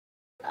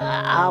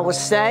I was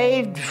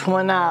saved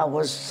when I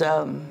was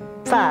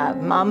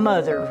 5. My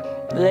mother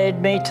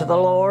led me to the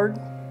Lord.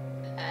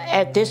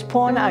 At this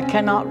point, I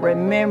cannot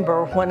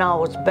remember when I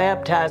was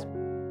baptized.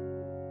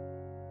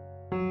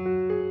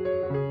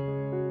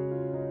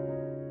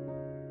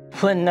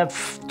 When the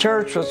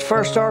church was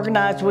first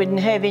organized, we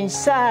didn't have any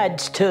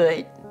sides to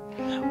it.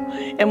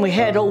 And we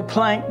had old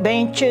plank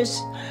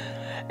benches,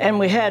 and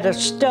we had a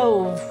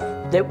stove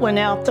that went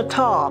out the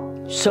top.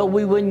 So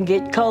we wouldn't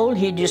get cold.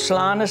 He'd just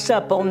line us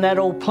up on that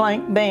old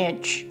plank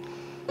bench.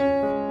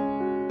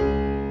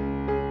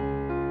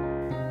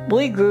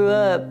 We grew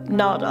up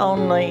not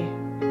only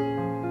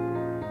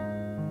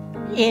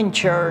in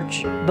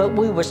church, but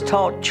we was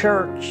taught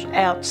church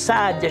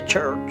outside the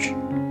church.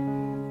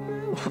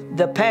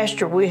 The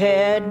pastor we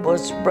had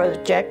was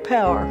Brother Jack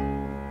Power,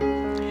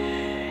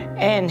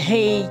 and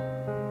he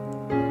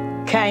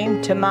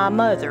came to my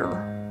mother.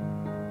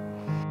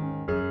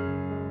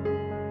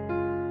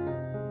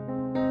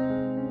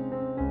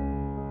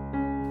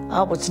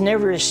 I was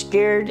never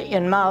scared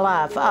in my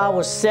life. I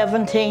was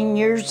 17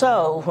 years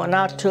old when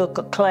I took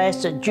a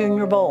class of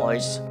junior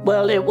boys.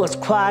 Well, it was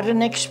quite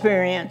an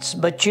experience,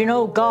 but you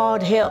know,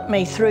 God helped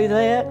me through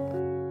that.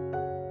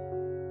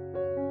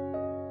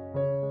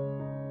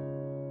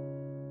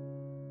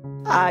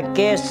 I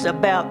guess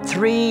about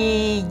 3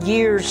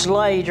 years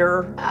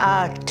later,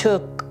 I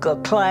took a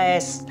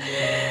class,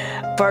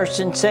 1st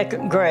and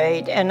 2nd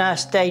grade, and I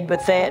stayed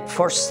with that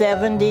for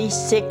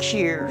 76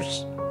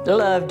 years.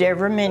 Loved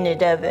every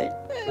minute of it.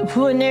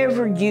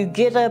 Whenever you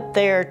get up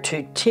there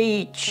to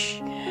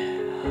teach,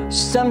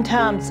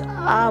 sometimes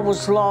I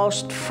was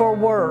lost for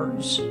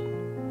words.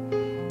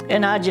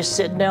 And I just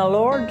said, now,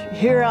 Lord,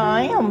 here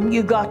I am.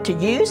 You got to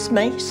use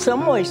me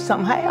some way,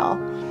 somehow.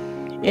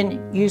 And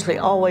it usually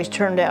always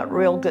turned out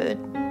real good.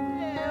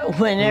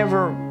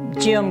 Whenever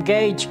Jim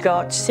Gage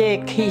got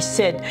sick, he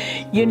said,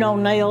 you know,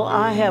 Nell,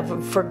 I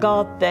haven't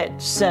forgot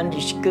that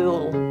Sunday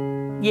school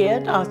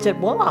yet. I said,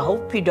 well, I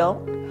hope you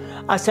don't.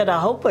 I said, I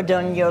hope I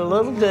done you a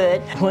little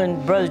good.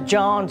 When Brother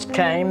Johns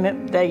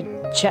came, they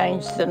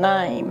changed the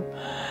name.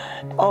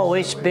 Oh,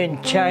 it's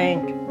been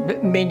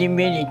changed many,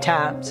 many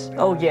times.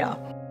 Oh, yeah.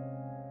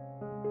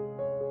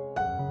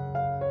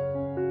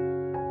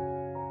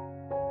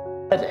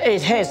 But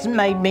it hasn't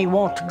made me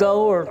want to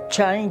go or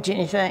change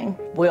anything.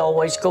 We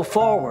always go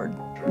forward.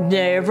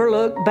 Never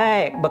look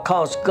back,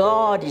 because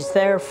God is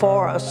there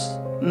for us.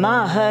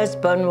 My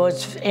husband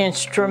was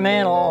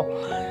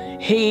instrumental.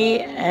 He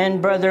and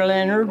Brother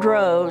Leonard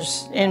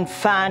Rose in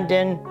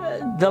finding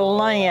the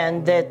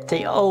land that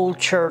the old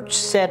church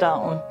sat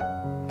on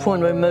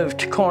when we moved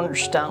to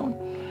Cornerstone.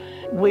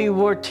 We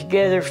were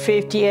together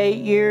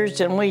 58 years,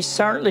 and we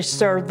certainly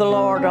served the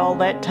Lord all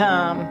that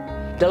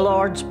time. The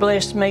Lord's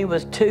blessed me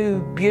with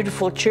 2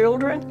 beautiful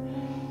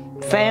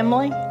children,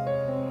 family.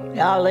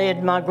 I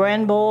led my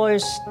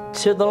grandboys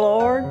to the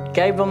Lord,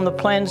 gave them the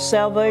plan of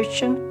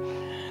salvation.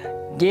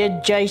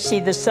 Did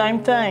JC the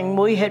same thing.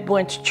 We had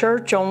went to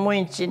church on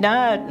Wednesday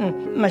night,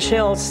 and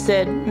Michelle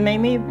said,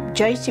 Mimi,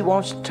 JC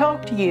wants to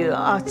talk to you.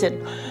 I said,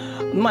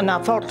 and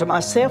I thought to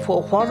myself,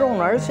 well, what on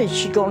earth is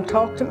she going to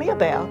talk to me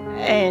about?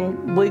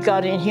 And we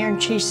got in here,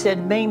 and she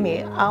said,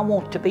 Mimi, I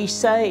want to be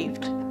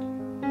saved.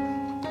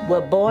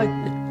 Well, boy,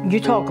 you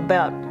talk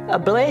about a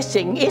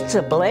blessing. It's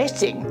a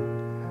blessing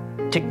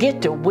to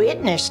get to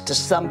witness to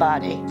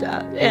somebody.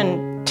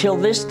 And till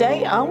this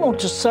day, I want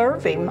to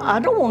serve him. I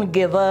don't want to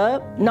give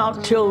up.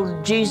 Not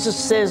till Jesus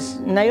says,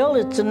 Nell,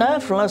 it's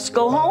enough, and let's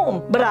go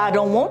home. But I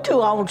don't want to.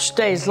 I want to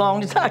stay as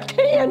long as I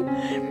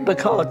can,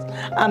 because,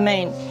 I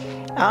mean,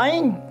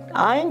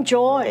 I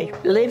enjoy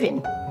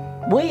living.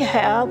 We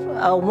have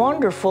a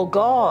wonderful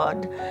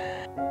God.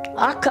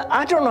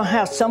 I don't know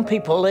how some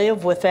people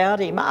live without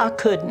him. I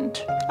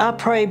couldn't. I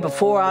pray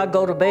before I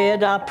go to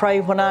bed. I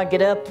pray when I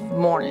get up in the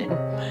morning.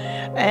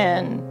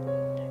 And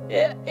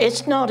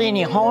it's not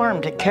any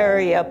harm to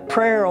carry a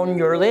prayer on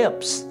your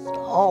lips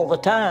all the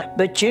time.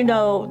 But you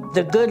know,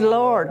 the good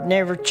Lord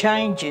never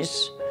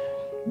changes.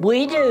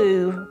 We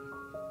do.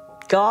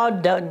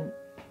 God doesn't.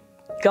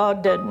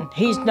 God doesn't.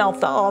 He's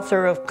not the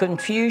author of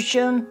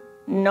confusion.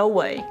 No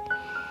way.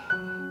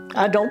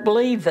 I don't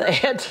believe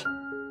that.